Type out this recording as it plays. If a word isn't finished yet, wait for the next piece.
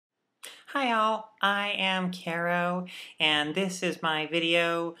Hi all, I am Caro, and this is my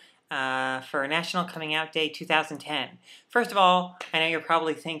video for National Coming Out Day 2010. First of all, I know you're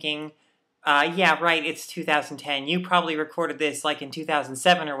probably thinking, yeah, right, it's 2010. You probably recorded this like in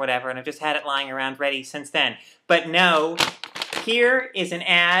 2007 or whatever, and I've just had it lying around ready since then. But no, here is an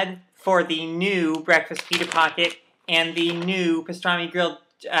ad for the new Breakfast Pita Pocket and the new pastrami grilled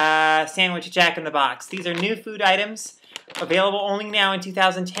sandwich Jack in the Box. These are new food items. Available only now in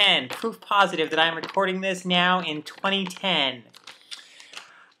 2010. Proof positive that I'm recording this now in 2010.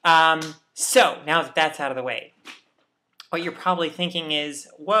 So, now that that's out of the way, what you're probably thinking is,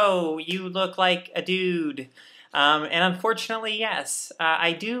 whoa, you look like a dude. And unfortunately, yes,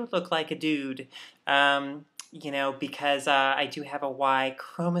 I do look like a dude. Because I do have a Y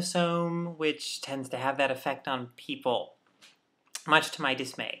chromosome, which tends to have that effect on people. Much to my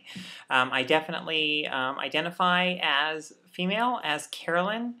dismay. I definitely identify as female, as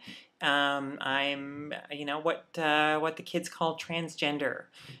Carolyn. I'm, what the kids call transgender.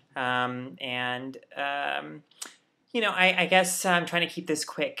 I guess I'm trying to keep this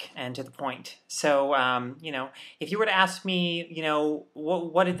quick and to the point. So, if you were to ask me,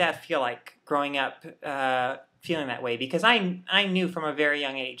 what did that feel like growing up, feeling that way? Because I knew from a very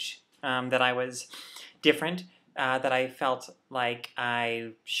young age that I was different. That I felt like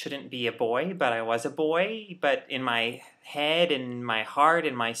I shouldn't be a boy, but I was a boy. But in my head, in my heart,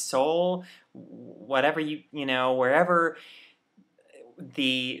 in my soul, whatever wherever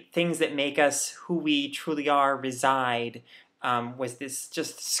the things that make us who we truly are reside, was this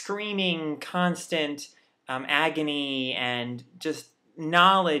just screaming, constant agony and just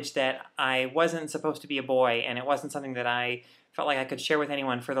knowledge that I wasn't supposed to be a boy, and it wasn't something that I felt like I could share with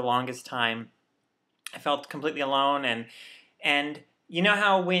anyone for the longest time. I felt completely alone, and you know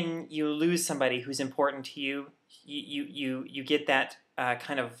how when you lose somebody who's important to you, you get that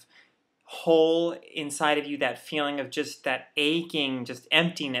kind of hole inside of you, that feeling of just that aching, just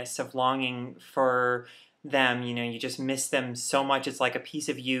emptiness of longing for them. You just miss them so much. It's like a piece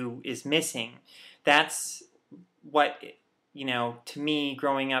of you is missing. That's what, to me,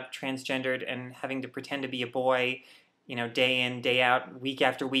 growing up transgendered and having to pretend to be a boy, day in, day out, week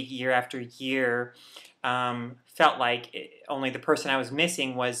after week, year after year, felt like only the person I was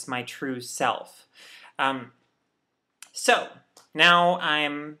missing was my true self. So now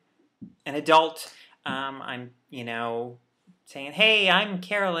I'm an adult. I'm, saying, "Hey, I'm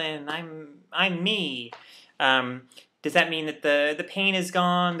Carolyn. I'm me." Does that mean that the pain is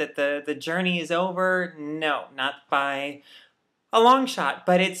gone? That the journey is over? No, not by a long shot,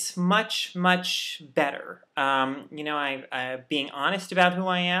 but it's much, much better. I being honest about who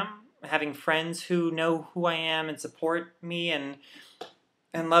I am, having friends who know who I am and support me and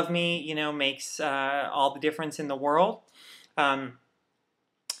love me, makes all the difference in the world.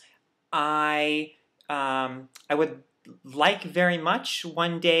 I would like very much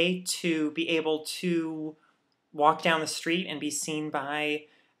one day to be able to walk down the street and be seen by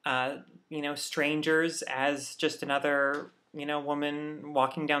strangers as just another woman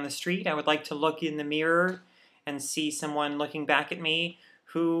walking down the street. I would like to look in the mirror and see someone looking back at me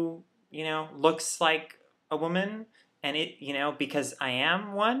who looks like a woman, and because I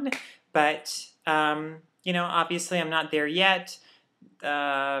am one. But obviously I'm not there yet,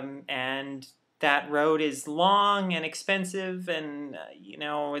 and that road is long and expensive, and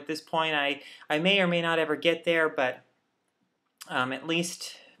at this point I may or may not ever get there, but at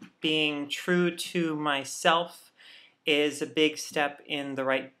least being true to myself is a big step in the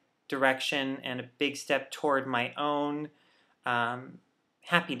right direction and a big step toward my own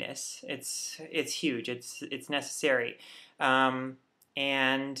happiness. It's huge. It's necessary, and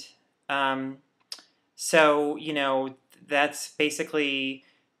so that's basically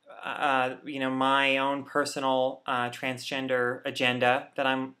my own personal transgender agenda that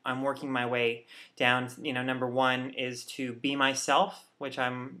I'm working my way down. Number one is to be myself, which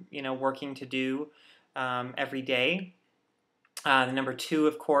I'm working to do every day. The number two,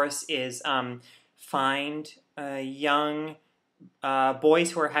 of course, is find young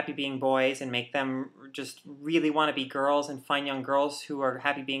boys who are happy being boys and make them just really want to be girls, and find young girls who are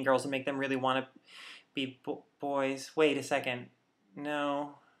happy being girls and make them really want to be boys. Wait a second.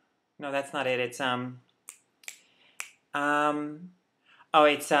 No, that's not it. It's yeah,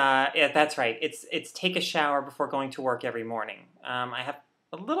 that's right. It's take a shower before going to work every morning. I have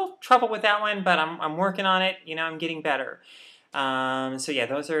a little trouble with that one, but I'm working on it. I'm getting better. So yeah,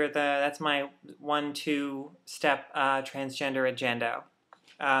 that's my 1-2 step transgender agenda.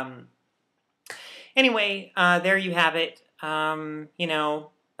 Anyway, there you have it.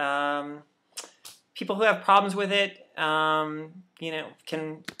 People who have problems with it, can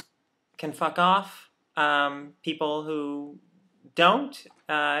can fuck off. People who don't,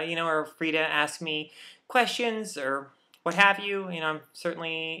 are free to ask me questions or what have you. I'm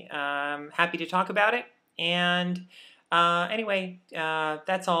certainly happy to talk about it. And anyway,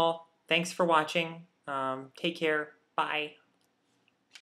 that's all. Thanks for watching. Take care. Bye.